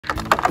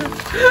What's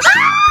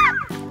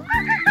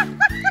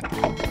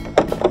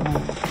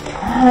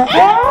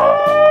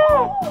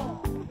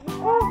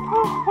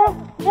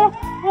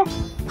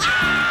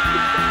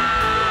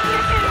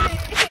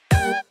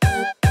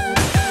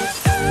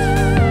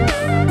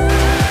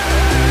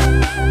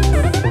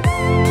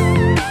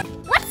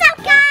up,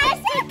 guys?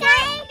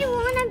 Today we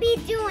want to be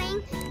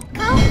doing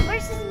Coke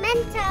versus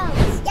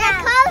Mentos.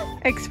 Yeah,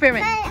 Coke.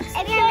 Experiment.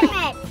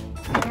 Experiment.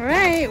 All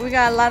right, we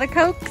got a lot of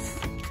Cokes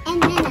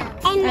And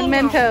Mentos. and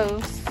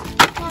Mentos.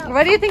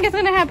 What do you think is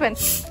gonna happen?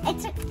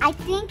 I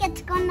think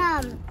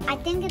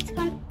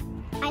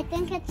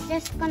it's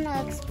just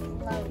gonna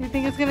explode. You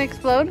think it's gonna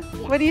explode?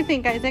 Yeah. What do you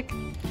think, Isaac?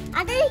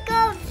 I think it's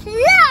gonna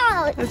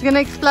explode. It's gonna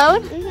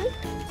explode?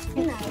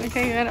 Mm-hmm. No.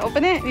 Okay, you gonna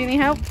open it? Do you need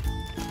help?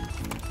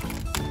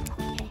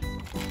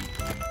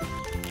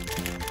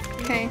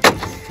 Okay.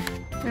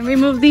 Let me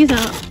move these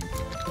out.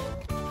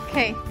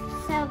 Okay.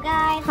 So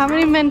guys. How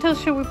many Mentos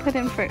should we put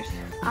in first?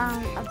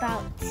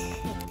 About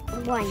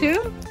one.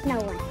 Two? No,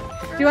 one.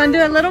 Do you want to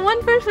do a little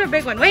one first or a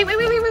big one? Wait.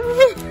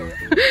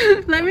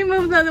 Let me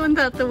move the other ones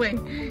out the way.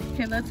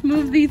 Okay, let's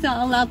move these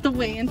all out the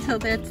way until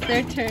it's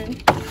their turn.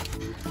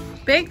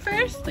 Big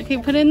first? Okay,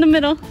 put it in the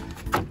middle.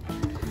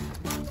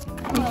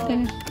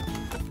 Okay.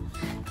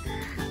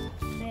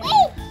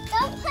 Wait,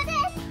 don't put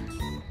it.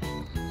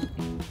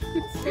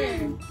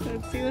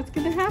 Let's see what's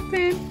gonna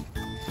happen.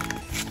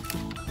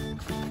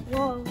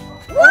 Whoa.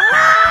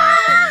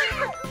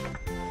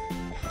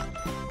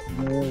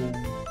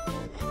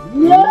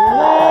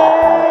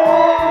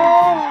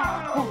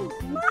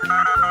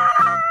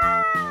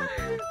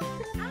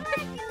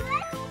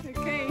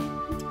 Okay.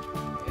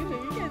 Ooh,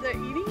 you guys are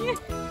eating it?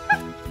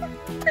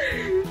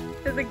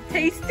 Is it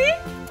tasty?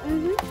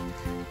 Mm-hmm.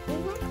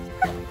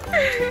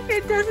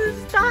 It doesn't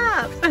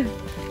stop.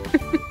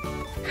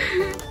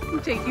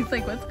 Jakey's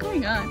like, what's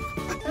going on?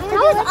 That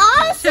was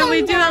awesome. Shall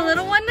we do a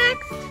little one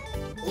next?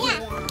 Yeah.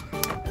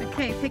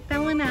 Okay, take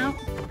that one out.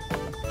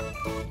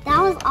 That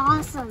was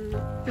awesome.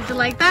 Did you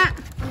like that?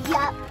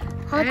 Yep.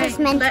 All right.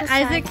 Let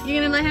Isaac, you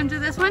gonna let him do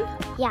this one?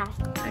 Yeah.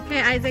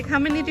 Okay, Isaac, how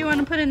many do you want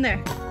to put in there?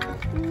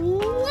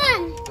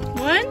 One.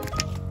 One?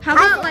 How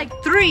about like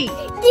three?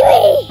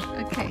 Three.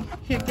 Okay,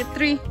 here, get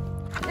three.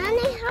 I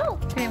need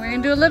help. Okay, we're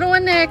gonna do a little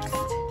one next.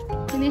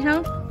 You need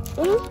help?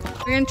 Mm-hmm.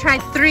 We're gonna try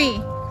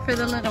three for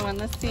the little one.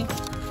 Let's see.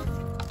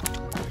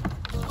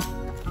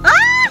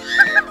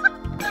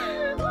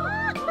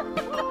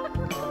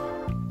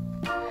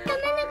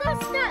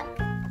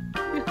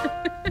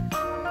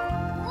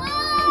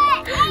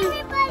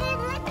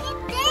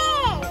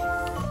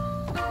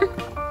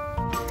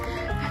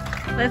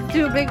 Let's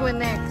do a big one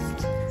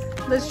next.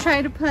 Let's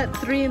try to put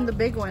three in the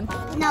big one.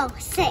 No,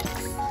 6.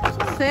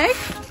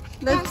 6?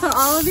 Let's put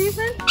all of these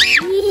in?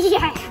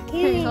 Yeah.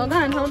 Okay, hold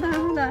on.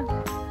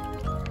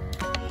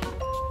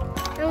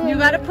 You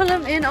gotta pull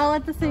them in all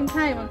at the same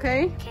time,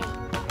 okay?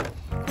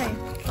 Okay,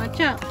 watch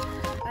out.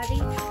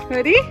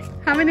 Ready?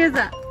 How many is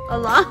that? A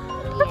lot?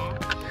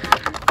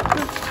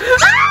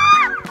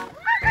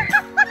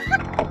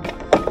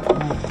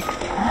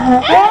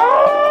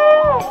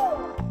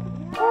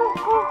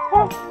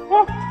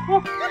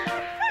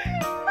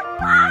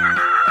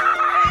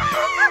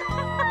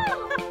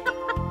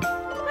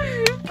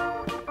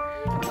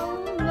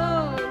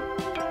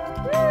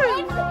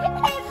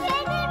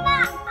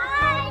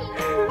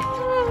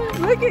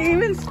 Look, it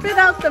even spit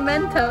out the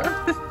Mentos.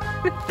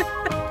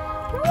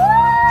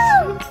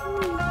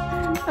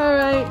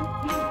 Alright,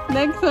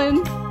 next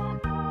one.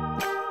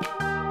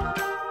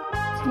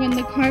 So when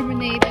the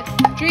carbonated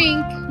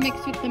drink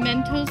mixed with the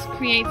Mentos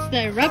creates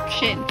the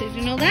eruption. Did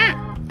you know that?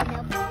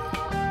 Nope.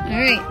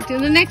 Alright, do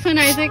the next one,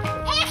 Isaac.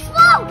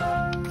 Explode!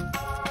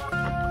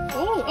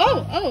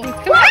 Oh,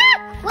 come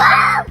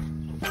on.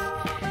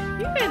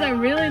 You guys are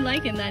really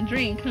liking that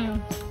drink, huh?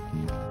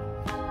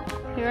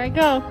 Here I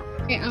go.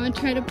 Okay, I'm gonna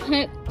try to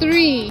put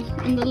 3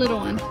 in the little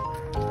one.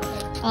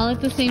 All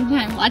at the same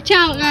time. Watch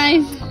out,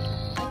 guys.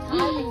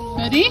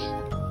 Ready?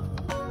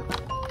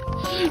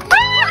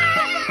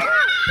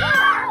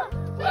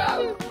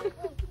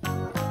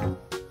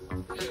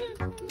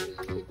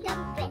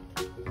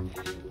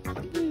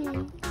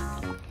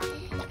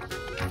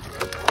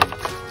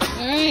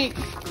 Alright.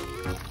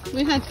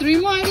 We have 3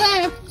 more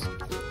left.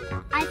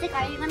 Isaac,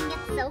 are you gonna get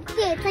so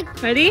good? It's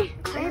like ready?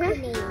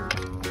 carbonate.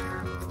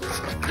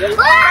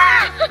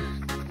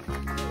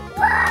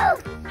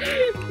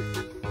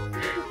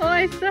 Oh,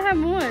 I still have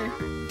more.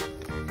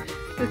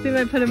 Let's see if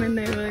I put them in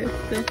there. But it's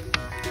still...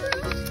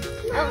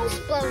 Oh,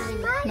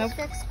 exploding. Nope. It's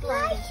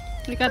exploding.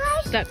 We got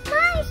stuck.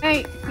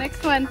 Alright,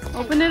 next one.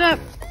 Open it up.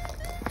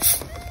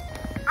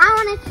 I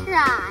wanna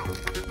try.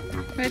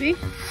 Ready?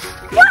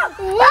 Whoa!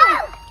 Whoa!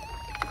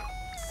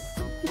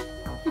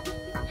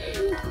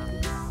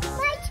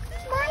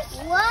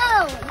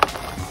 Whoa!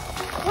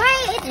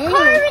 Wait, it's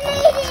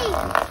carbonating!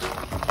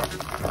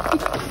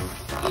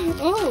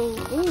 Oh,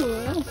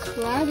 that's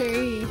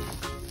splattery.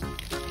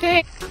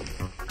 Okay.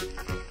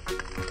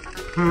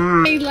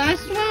 Okay,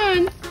 last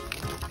one.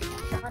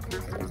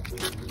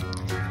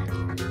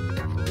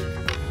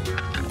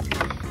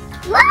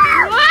 Wow!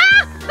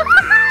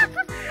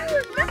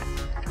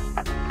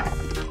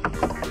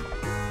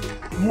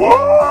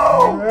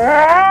 Oh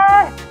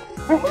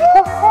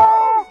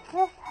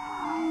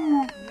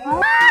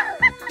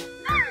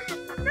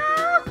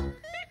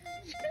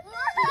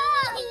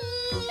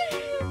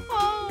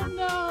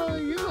no,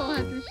 you're gonna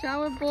have to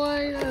shower,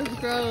 boy. That is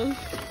gross.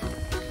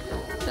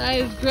 That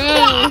is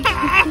gross.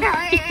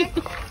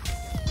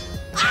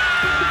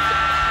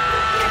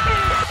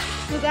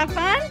 Was that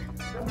fun?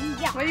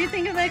 Yeah. What do you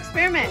think of the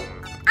experiment?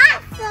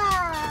 Awesome.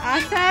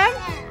 Awesome?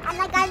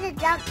 And I got to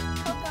jump.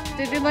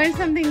 Did you learn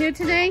something new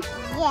today?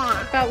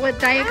 Yeah. About what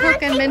Diet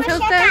Coke and Mentos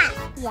does?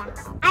 Yeah.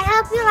 I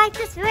hope you like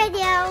this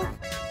video.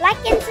 Like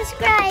and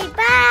subscribe.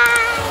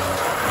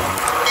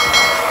 Bye.